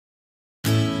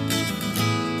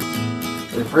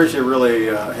Impressia really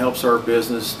helps our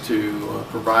business to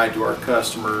provide to our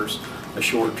customers a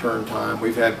short turn time.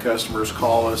 We've had customers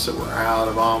call us that were out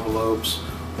of envelopes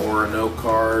or a note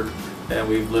card, and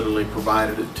we've literally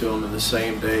provided it to them in the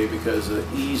same day because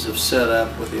of the ease of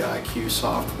setup with the IQ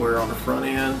software on the front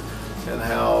end and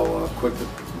how quick the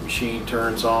machine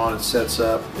turns on and sets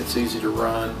up. It's easy to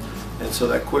run, and so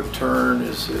that quick turn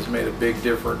has made a big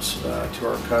difference to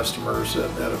our customers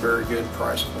at a very good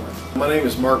price point. My name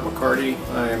is Mark McCarty.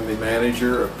 I am the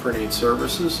manager of printing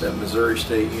services at Missouri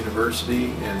State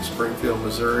University in Springfield,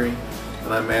 Missouri,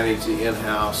 and I manage the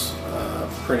in-house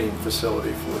printing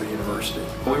facility for the university.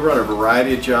 We run a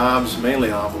variety of jobs,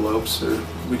 mainly envelopes.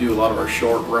 We do a lot of our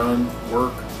short run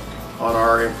work on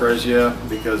our Impressia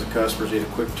because the customers need a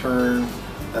quick turn,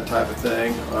 that type of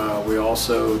thing. We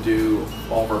also do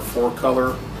all of our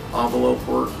 4-color envelope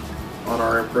work on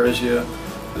our Impressia.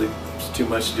 It's too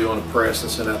much to do on a press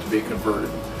and send out to be converted.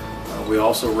 We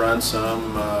also run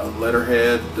some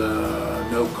letterhead,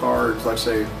 note cards, like I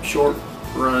say, short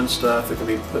run stuff that can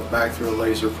be put back through a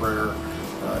laser printer.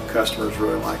 Customers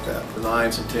really like that. The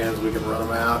 9s and 10s, we can run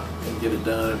them out and get it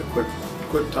done in a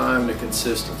quick time and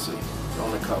consistency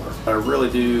on the cover. I really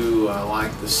do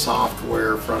like the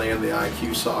software front end, the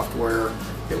IQ software.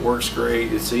 It works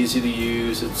great, it's easy to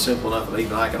use, it's simple enough that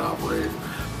even I can operate it.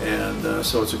 And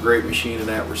so it's a great machine in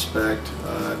that respect.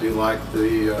 I do like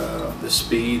the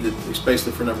speed,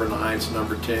 especially for number 9s and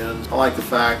number 10s. I like the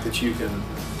fact that you can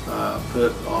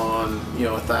put on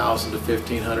 1,000 to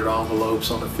 1,500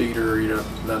 envelopes on a feeder. You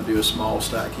don't do a small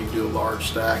stack, you can do a large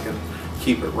stack and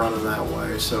keep it running that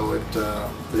way. So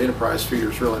the enterprise feeder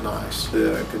is really nice.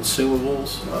 The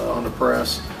consumables on the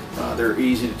press, they're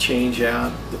easy to change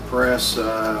out. The press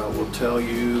will tell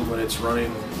you when it's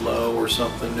running low or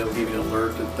something. They'll give you an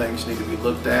alert that things need to be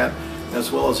looked at,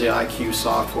 as well as the IQ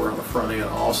software on the front end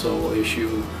also will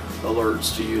issue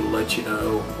alerts to you to let you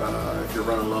know if you're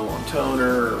running low on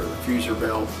toner or the fuser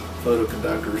belt,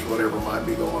 photoconductors, whatever might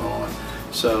be going on.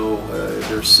 So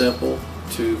they're simple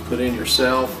to put in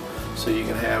yourself, so you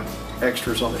can have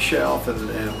extras on the shelf, and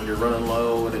when you're running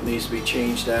low and it needs to be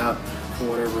changed out for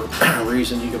whatever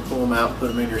reason, you can pull them out and put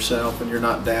them in yourself, and you're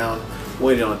not down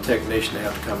waiting on a technician to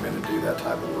have to come in and do that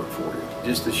type of work for you.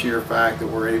 Just the sheer fact that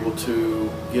we're able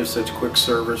to give such quick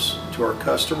service to our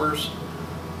customers,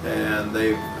 and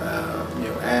they've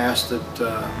asked that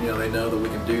they know that we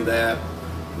can do that.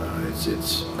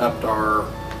 It's upped our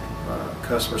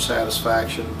customer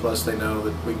satisfaction. Plus, they know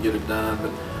that we can get it done.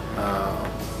 But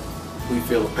we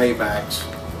feel the payback's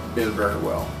been very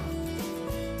well.